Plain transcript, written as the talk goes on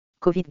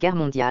Covid, guerre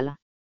mondiale.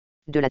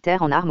 De la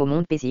terre en armes au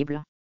monde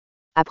paisible.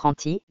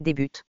 Apprenti,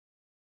 débute.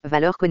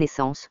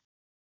 Valeur-Connaissance.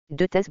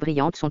 Deux thèses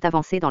brillantes sont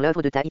avancées dans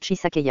l'œuvre de Taichi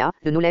Sakaiya,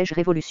 The Knowledge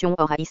Revolution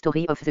or a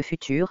History of the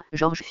Future,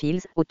 George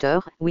Fields,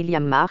 auteur,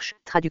 William Marsh,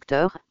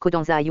 traducteur,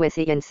 Codanza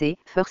USA Ainsi,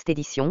 First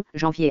Edition,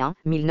 janvier 1,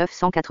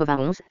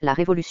 1991, La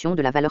révolution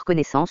de la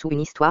valeur-connaissance ou une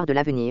histoire de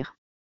l'avenir.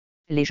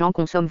 Les gens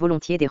consomment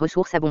volontiers des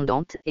ressources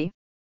abondantes et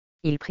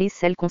ils prisent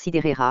celles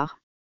considérées rares.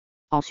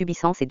 En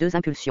subissant ces deux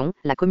impulsions,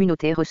 la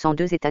communauté ressent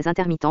deux états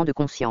intermittents de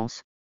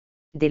conscience.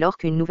 Dès lors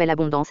qu'une nouvelle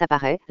abondance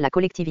apparaît, la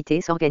collectivité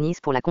s'organise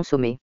pour la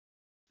consommer.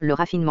 Le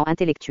raffinement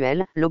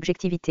intellectuel,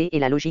 l'objectivité et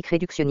la logique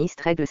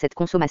réductionniste règlent cette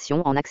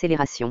consommation en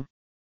accélération.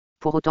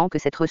 Pour autant que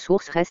cette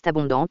ressource reste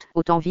abondante,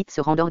 autant vite se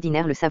rend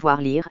ordinaire le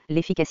savoir-lire,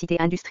 l'efficacité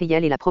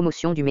industrielle et la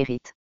promotion du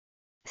mérite.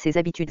 Ces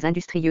habitudes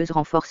industrieuses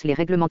renforcent les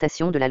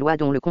réglementations de la loi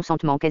dont le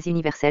consentement quasi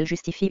universel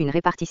justifie une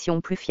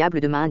répartition plus fiable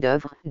de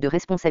main-d'œuvre, de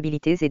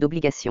responsabilités et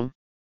d'obligations.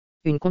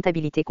 Une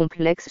comptabilité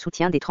complexe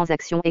soutient des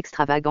transactions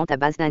extravagantes à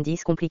base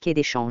d'indices compliqués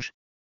d'échange.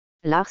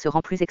 L'art se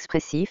rend plus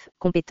expressif,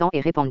 compétent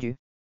et répandu.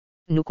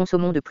 Nous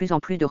consommons de plus en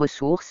plus de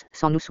ressources,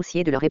 sans nous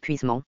soucier de leur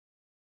épuisement.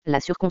 La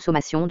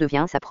surconsommation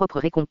devient sa propre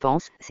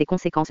récompense, ses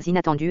conséquences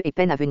inattendues et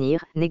peines à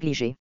venir,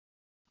 négligées.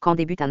 Quand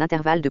débute un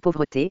intervalle de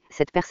pauvreté,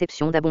 cette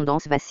perception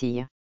d'abondance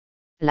vacille.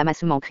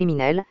 L'amassement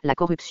criminel, la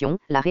corruption,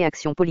 la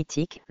réaction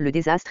politique, le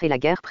désastre et la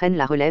guerre prennent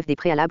la relève des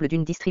préalables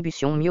d'une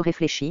distribution mieux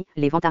réfléchie,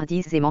 les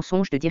vantardises et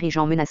mensonges de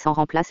dirigeants menaçants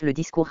remplacent le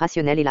discours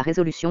rationnel et la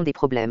résolution des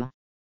problèmes.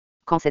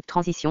 Quand cette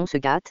transition se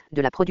gâte,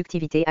 de la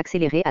productivité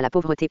accélérée à la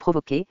pauvreté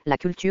provoquée, la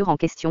culture en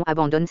question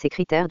abandonne ses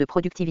critères de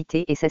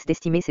productivité et cesse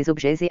d'estimer ses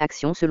objets et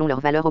actions selon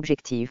leurs valeurs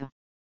objectives.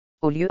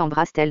 Au lieu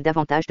embrasse-t-elle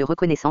davantage de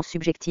reconnaissance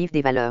subjective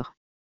des valeurs.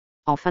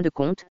 En fin de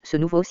compte, ce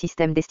nouveau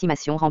système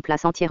d'estimation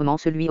remplace entièrement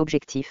celui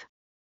objectif.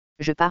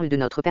 Je parle de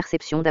notre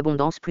perception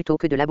d'abondance plutôt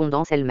que de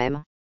l'abondance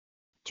elle-même.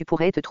 Tu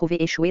pourrais te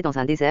trouver échoué dans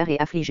un désert et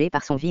affligé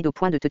par son vide au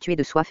point de te tuer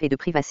de soif et de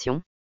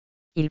privation.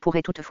 Il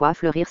pourrait toutefois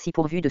fleurir si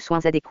pourvu de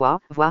soins adéquats,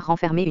 voire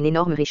renfermer une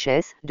énorme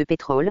richesse, de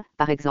pétrole,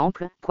 par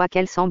exemple,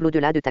 quoiqu'elle semble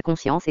au-delà de ta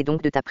conscience et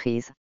donc de ta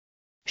prise.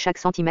 Chaque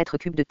centimètre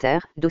cube de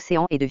terre,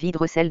 d'océan et de vide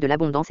recèle de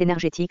l'abondance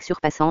énergétique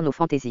surpassant nos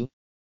fantaisies.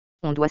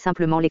 On doit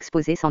simplement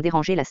l'exposer sans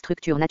déranger la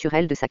structure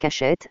naturelle de sa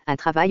cachette, un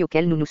travail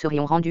auquel nous nous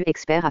serions rendus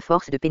experts à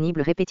force de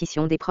pénibles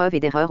répétitions d'épreuves et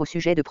d'erreurs au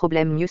sujet de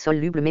problèmes mieux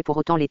solubles mais pour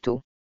autant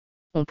létaux.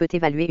 On peut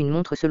évaluer une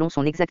montre selon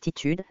son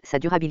exactitude, sa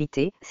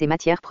durabilité, ses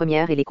matières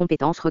premières et les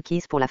compétences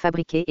requises pour la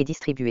fabriquer et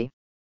distribuer.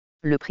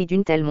 Le prix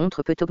d'une telle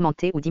montre peut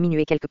augmenter ou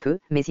diminuer quelque peu,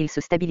 mais il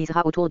se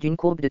stabilisera autour d'une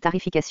courbe de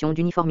tarification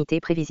d'uniformité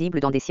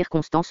prévisible dans des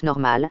circonstances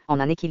normales, en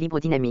un équilibre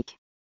dynamique.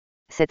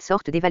 Cette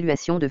sorte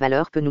d'évaluation de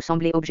valeur peut nous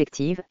sembler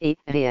objective et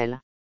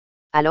réelle.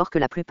 Alors que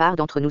la plupart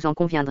d'entre nous en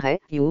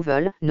conviendraient,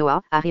 Yuval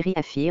Noah Harari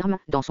affirme,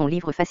 dans son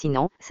livre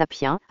fascinant,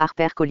 Sapiens,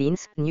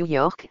 HarperCollins, New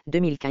York,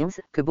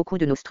 2015, que beaucoup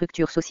de nos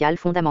structures sociales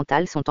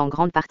fondamentales sont en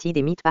grande partie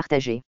des mythes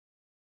partagés.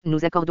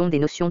 Nous accordons des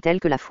notions telles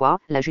que la foi,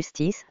 la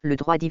justice, le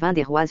droit divin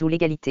des rois ou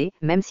l'égalité,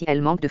 même si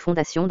elles manquent de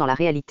fondation dans la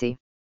réalité.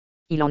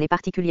 Il en est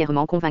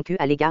particulièrement convaincu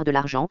à l'égard de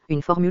l'argent,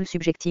 une formule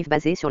subjective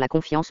basée sur la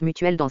confiance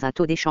mutuelle dans un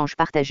taux d'échange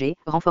partagé,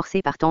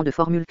 renforcée par tant de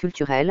formules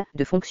culturelles,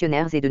 de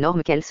fonctionnaires et de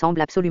normes qu'elles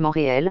semblent absolument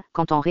réelles,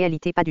 quand en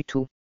réalité pas du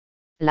tout.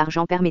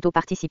 L'argent permet aux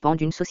participants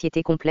d'une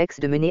société complexe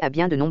de mener à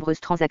bien de nombreuses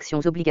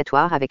transactions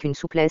obligatoires avec une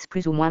souplesse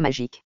plus ou moins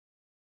magique.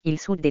 Il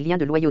soude des liens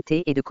de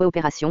loyauté et de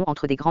coopération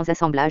entre des grands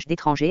assemblages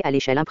d'étrangers à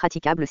l'échelle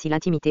impraticable si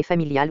l'intimité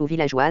familiale ou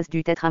villageoise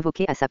dut être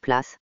invoquée à sa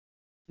place.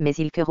 Mais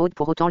il corrode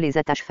pour autant les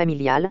attaches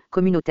familiales,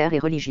 communautaires et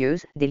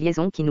religieuses, des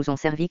liaisons qui nous ont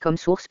servi comme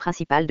source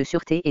principale de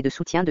sûreté et de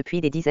soutien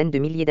depuis des dizaines de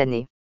milliers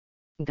d'années.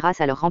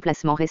 Grâce à leur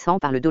remplacement récent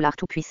par le dollar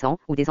tout-puissant,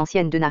 ou des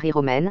anciennes denarées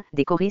romaines,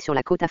 des cauris sur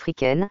la côte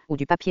africaine, ou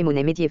du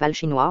papier-monnaie médiéval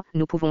chinois,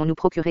 nous pouvons nous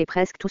procurer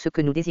presque tout ce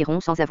que nous désirons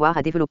sans avoir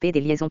à développer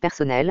des liaisons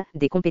personnelles,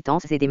 des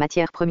compétences et des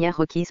matières premières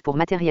requises pour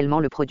matériellement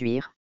le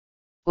produire.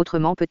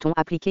 Autrement peut-on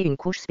appliquer une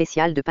couche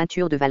spéciale de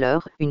peinture de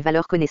valeur, une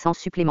valeur-connaissance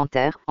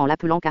supplémentaire, en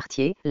l'appelant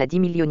Cartier, la 10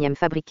 millionième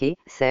fabriquée,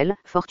 celle,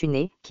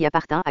 fortunée, qui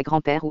appartint à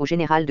grand-père ou au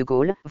général de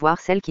Gaulle,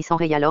 voire celle qui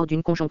s'enraya lors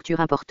d'une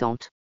conjoncture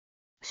importante.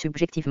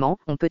 Subjectivement,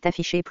 on peut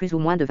afficher plus ou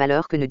moins de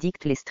valeur que ne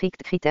dictent les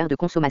stricts critères de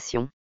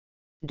consommation.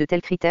 De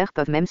tels critères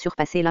peuvent même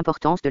surpasser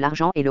l'importance de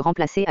l'argent et le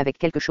remplacer avec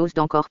quelque chose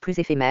d'encore plus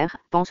éphémère,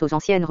 pense aux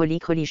anciennes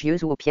reliques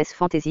religieuses ou aux pièces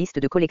fantaisistes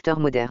de collecteurs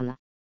modernes.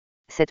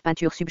 Cette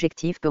peinture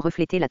subjective peut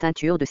refléter la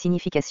teinture de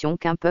signification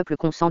qu'un peuple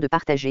consent de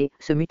partager,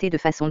 se muter de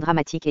façon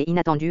dramatique et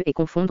inattendue et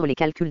confondre les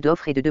calculs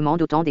d'offres et de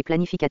demande autant des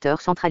planificateurs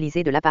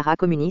centralisés de l'apparat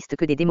communiste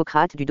que des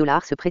démocrates du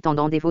dollar se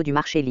prétendant dévots du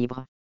marché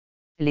libre.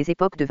 Les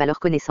époques de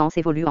valeur-connaissance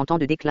évoluent en temps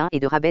de déclin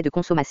et de rabais de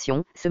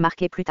consommation, se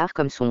marquaient plus tard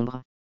comme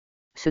sombres.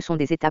 Ce sont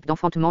des étapes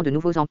d'enfantement de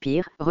nouveaux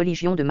empires,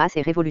 religions de masse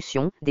et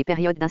révolutions, des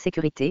périodes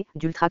d'insécurité,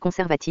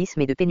 d'ultra-conservatisme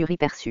et de pénurie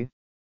perçue.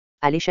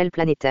 À l'échelle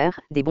planétaire,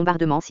 des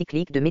bombardements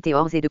cycliques de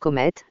météores et de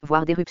comètes,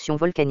 voire d'éruptions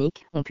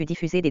volcaniques, ont pu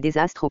diffuser des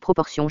désastres aux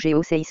proportions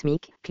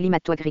géoséismiques,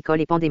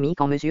 climato-agricoles et pandémiques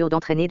en mesure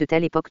d'entraîner de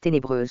telles époques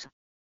ténébreuses.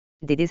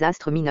 Des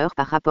désastres mineurs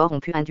par rapport ont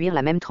pu induire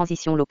la même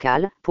transition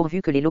locale,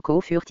 pourvu que les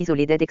locaux furent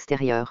isolés d'aide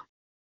extérieure.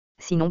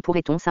 Sinon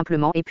pourrait-on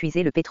simplement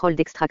épuiser le pétrole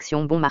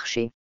d'extraction bon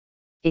marché.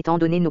 Étant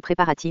donné nos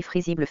préparatifs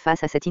risibles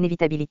face à cette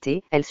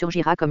inévitabilité, elle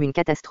surgira comme une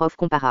catastrophe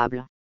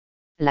comparable.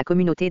 La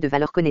communauté de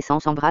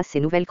Valeur-Connaissance embrasse ces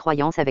nouvelles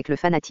croyances avec le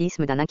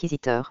fanatisme d'un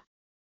inquisiteur.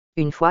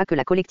 Une fois que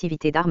la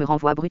collectivité d'armes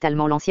renvoie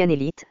brutalement l'ancienne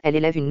élite, elle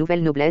élève une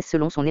nouvelle noblesse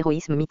selon son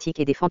héroïsme mythique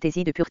et des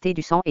fantaisies de pureté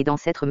du sang et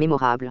d'ancêtres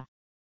mémorables.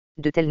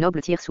 De tels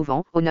nobles tirent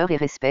souvent honneur et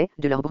respect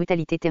de leur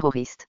brutalité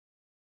terroriste.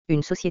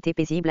 Une société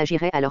paisible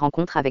agirait à leur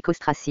encontre avec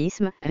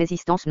ostracisme,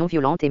 résistance non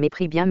violente et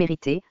mépris bien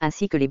mérité,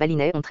 ainsi que les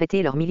Balinais ont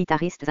traité leurs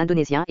militaristes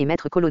indonésiens et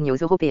maîtres coloniaux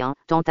européens,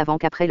 tant avant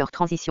qu'après leur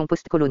transition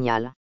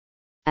postcoloniale.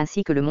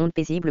 Ainsi que le monde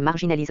paisible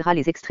marginalisera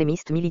les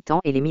extrémistes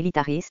militants et les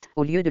militaristes,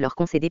 au lieu de leur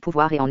concéder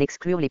pouvoir et en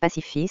exclure les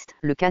pacifistes,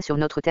 le cas sur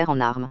notre terre en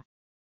armes.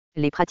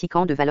 Les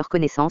pratiquants de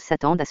Valeur-Connaissance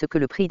s'attendent à ce que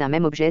le prix d'un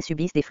même objet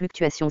subisse des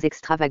fluctuations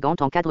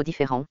extravagantes en cadres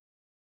différents.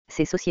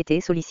 Ces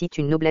sociétés sollicitent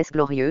une noblesse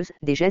glorieuse,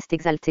 des gestes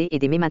exaltés et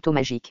des mémentos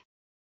magiques.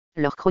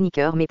 Leurs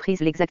chroniqueurs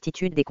méprisent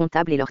l'exactitude des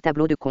comptables et leurs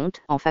tableaux de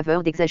compte, en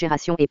faveur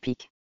d'exagérations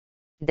épiques.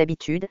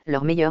 D'habitude,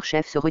 leurs meilleurs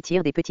chefs se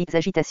retirent des petites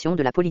agitations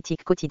de la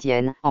politique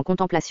quotidienne, en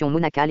contemplation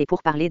monacale et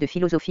pour parler de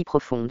philosophie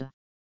profonde.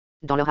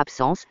 Dans leur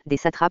absence, des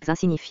satrapes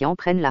insignifiants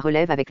prennent la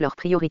relève avec leurs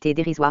priorités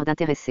dérisoires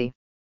d'intéressés.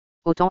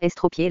 Autant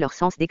estropiés leur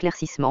sens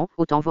d'éclaircissement,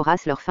 autant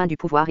voraces leur fin du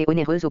pouvoir et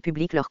onéreuse au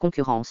public leur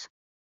concurrence.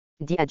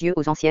 Dit adieu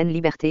aux anciennes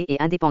libertés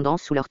et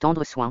indépendances sous leurs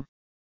tendres soins.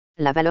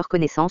 La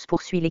Valeur-Connaissance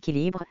poursuit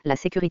l'équilibre, la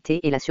sécurité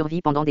et la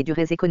survie pendant des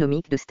durées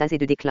économiques de stase et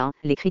de déclin.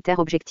 Les critères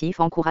objectifs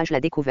encouragent la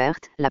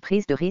découverte, la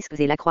prise de risques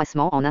et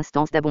l'accroissement en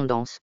instances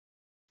d'abondance.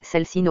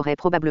 Celle-ci n'aurait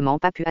probablement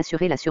pas pu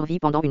assurer la survie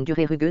pendant une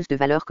durée rugueuse de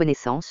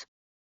Valeur-Connaissance.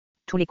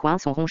 Tous les coins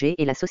sont rongés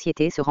et la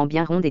société se rend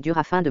bien ronde et dure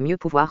afin de mieux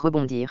pouvoir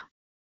rebondir.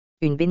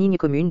 Une bénigne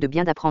commune de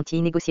biens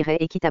d'apprentis négocierait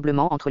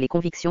équitablement entre les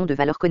convictions de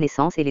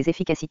Valeur-Connaissance et les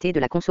efficacités de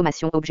la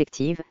consommation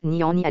objective,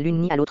 niant ni à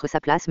l'une ni à l'autre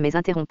sa place mais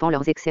interrompant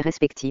leurs excès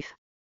respectifs.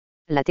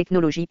 La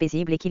technologie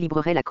paisible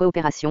équilibrerait la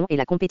coopération et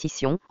la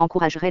compétition,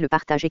 encouragerait le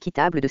partage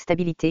équitable de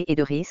stabilité et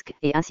de risques,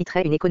 et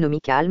inciterait une économie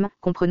calme,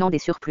 comprenant des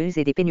surplus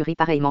et des pénuries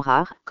pareillement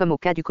rares, comme au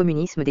cas du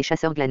communisme des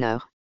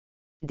chasseurs-glaneurs.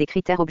 Des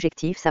critères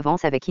objectifs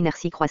s'avancent avec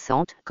inertie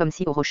croissante, comme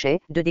si au rocher,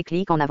 deux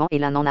déclics en avant et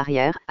l'un en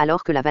arrière,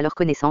 alors que la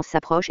Valeur-Connaissance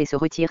s'approche et se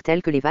retire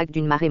telles que les vagues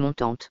d'une marée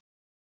montante.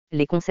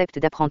 Les concepts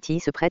d'apprentis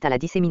se prêtent à la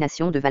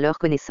dissémination de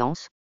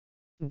Valeur-Connaissance.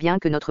 Bien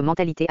que notre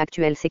mentalité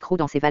actuelle s'écroule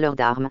dans ses valeurs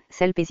d'armes,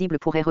 celle paisible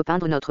pourrait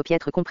repeindre notre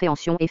piètre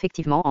compréhension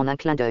effectivement en un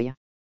clin d'œil.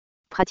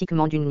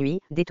 Pratiquement d'une nuit,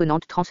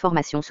 d'étonnantes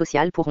transformations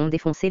sociales pourront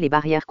défoncer les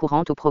barrières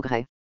courantes au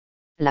progrès.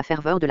 La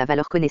ferveur de la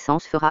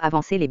Valeur-Connaissance fera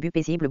avancer les buts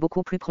paisibles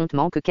beaucoup plus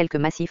promptement que quelques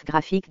massifs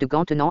graphiques de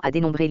gants tenant à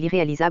dénombrer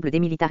l'irréalisable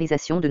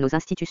démilitarisation de nos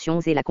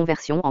institutions et la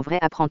conversion en vrais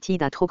apprentis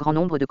d'un trop grand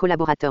nombre de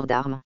collaborateurs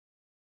d'armes.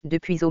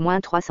 Depuis au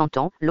moins 300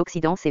 ans,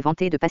 l'Occident s'est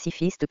vanté de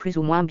pacifistes plus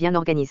ou moins bien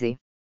organisés.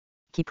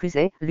 Qui plus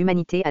est,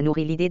 l'humanité a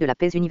nourri l'idée de la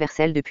paix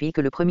universelle depuis que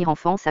le premier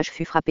enfant sage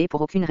fut frappé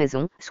pour aucune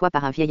raison, soit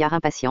par un vieillard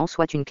impatient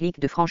soit une clique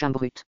de frangins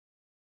bruts.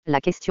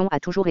 La question a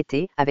toujours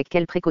été, avec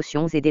quelles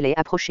précautions et délais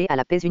approcher à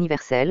la paix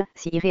universelle,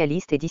 si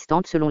irréaliste et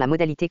distante selon la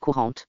modalité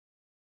courante.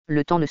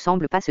 Le temps ne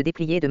semble pas se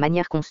déplier de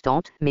manière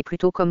constante, mais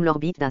plutôt comme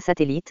l'orbite d'un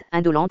satellite,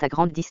 indolente à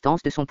grande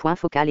distance de son point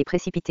focal et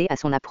précipitée à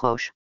son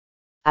approche.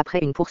 Après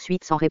une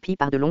poursuite sans répit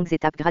par de longues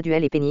étapes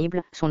graduelles et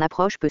pénibles, son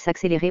approche peut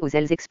s'accélérer aux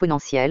ailes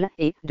exponentielles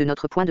et, de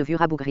notre point de vue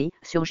rabougri,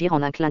 surgir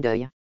en un clin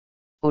d'œil.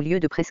 Au lieu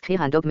de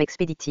prescrire un dogme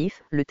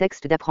expéditif, le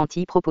texte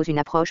d'apprenti propose une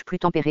approche plus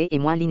tempérée et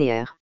moins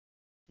linéaire.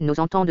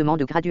 Nos entendements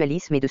de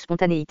gradualisme et de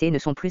spontanéité ne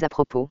sont plus à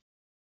propos.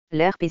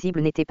 L'ère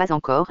paisible n'était pas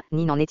encore,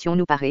 ni n'en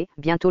étions-nous parés,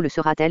 bientôt le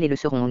sera-t-elle et le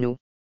serons-nous.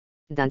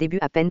 D'un début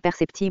à peine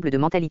perceptible de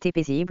mentalité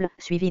paisible,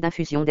 suivi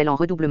d'infusion d'elle en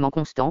redoublement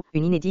constant,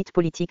 une inédite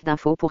politique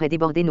d'info pourrait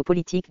déborder nos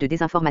politiques de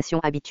désinformation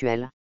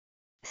habituelles.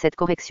 Cette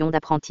correction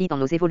d'apprentis dans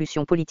nos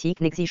évolutions politiques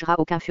n'exigera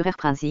aucun fureur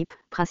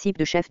principe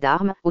de chef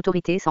d'armes,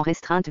 autorité sans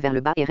restreinte vers le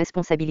bas et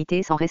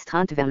responsabilité sans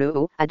restreinte vers le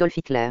haut, Adolf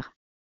Hitler.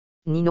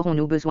 Ni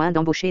n'aurons-nous besoin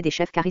d'embaucher des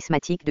chefs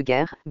charismatiques de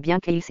guerre, bien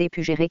qu'ils aient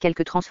pu gérer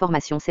quelques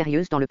transformations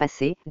sérieuses dans le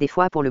passé, des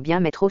fois pour le bien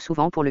mais trop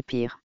souvent pour le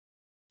pire.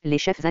 Les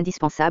chefs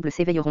indispensables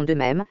s'éveilleront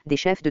d'eux-mêmes, des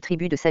chefs de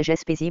tribus de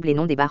sagesse paisible et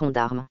non des barons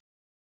d'armes.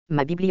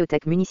 Ma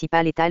bibliothèque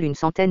municipale étale une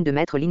centaine de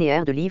mètres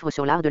linéaires de livres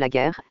sur l'art de la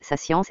guerre, sa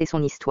science et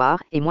son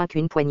histoire, et moins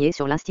qu'une poignée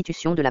sur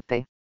l'institution de la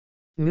paix.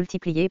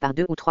 Multipliés par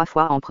 2 ou 3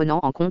 fois en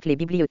prenant en compte les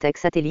bibliothèques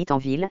satellites en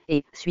ville,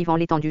 et, suivant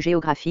l'étendue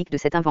géographique de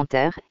cet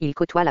inventaire, il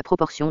côtoie la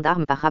proportion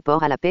d'armes par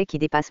rapport à la paix qui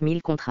dépasse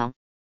 1000 contre 1.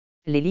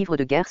 Les livres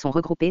de guerre sont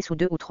regroupés sous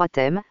 2 ou 3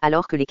 thèmes,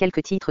 alors que les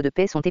quelques titres de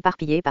paix sont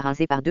éparpillés par 1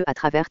 et par 2 à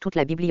travers toute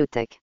la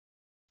bibliothèque.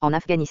 En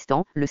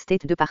Afghanistan, le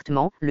State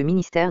Department, le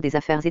ministère des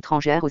Affaires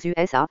étrangères aux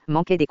USA,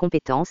 manquait des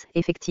compétences,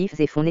 effectifs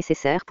et fonds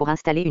nécessaires pour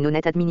installer une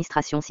honnête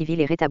administration civile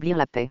et rétablir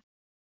la paix.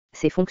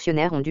 Ces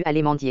fonctionnaires ont dû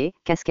aller mendier,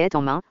 casquette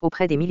en main,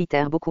 auprès des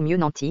militaires beaucoup mieux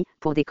nantis,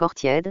 pour des corps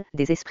tièdes,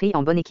 des esprits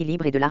en bon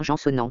équilibre et de l'argent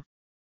sonnant.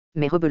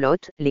 Mais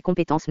rebelote, les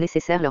compétences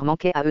nécessaires leur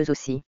manquaient à eux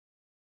aussi.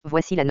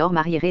 Voici la norme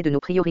arriérée de nos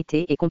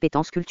priorités et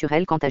compétences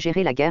culturelles quant à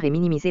gérer la guerre et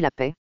minimiser la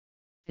paix.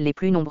 Les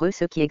plus nombreux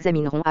ceux qui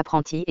examineront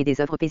apprentis et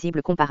des œuvres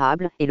paisibles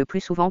comparables, et le plus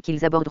souvent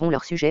qu'ils aborderont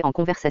leur sujet en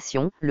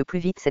conversation, le plus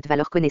vite cette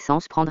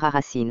valeur-connaissance prendra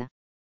racine.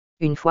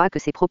 Une fois que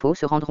ces propos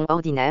se rendront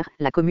ordinaires,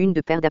 la commune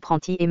de paires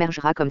d'apprentis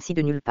émergera comme si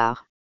de nulle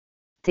part.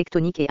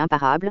 Tectonique et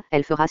imparable,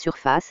 elle fera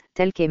surface,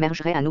 telle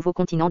qu'émergerait un nouveau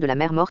continent de la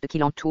mer morte qui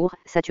l'entoure,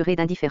 saturé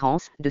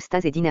d'indifférence, de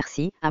stase et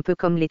d'inertie, un peu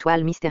comme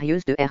l'étoile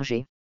mystérieuse de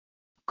Hergé.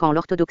 Quand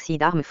l'orthodoxie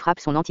d'armes frappe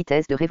son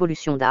antithèse de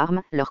révolution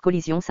d'armes, leur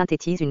collision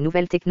synthétise une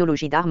nouvelle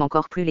technologie d'armes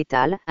encore plus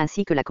létale,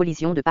 ainsi que la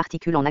collision de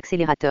particules en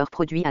accélérateur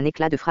produit un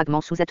éclat de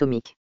fragments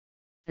sous-atomiques.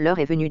 L'heure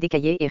est venue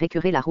d'écailler et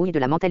récurer la rouille de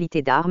la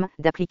mentalité d'armes,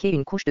 d'appliquer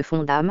une couche de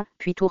fond d'âme,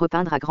 puis tout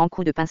repeindre à grands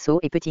coups de pinceau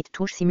et petites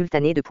touches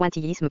simultanées de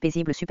pointillisme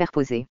paisible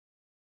superposées.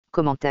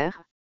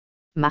 Commentaire.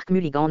 Marc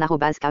Mulligan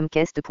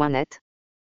 @camquest.net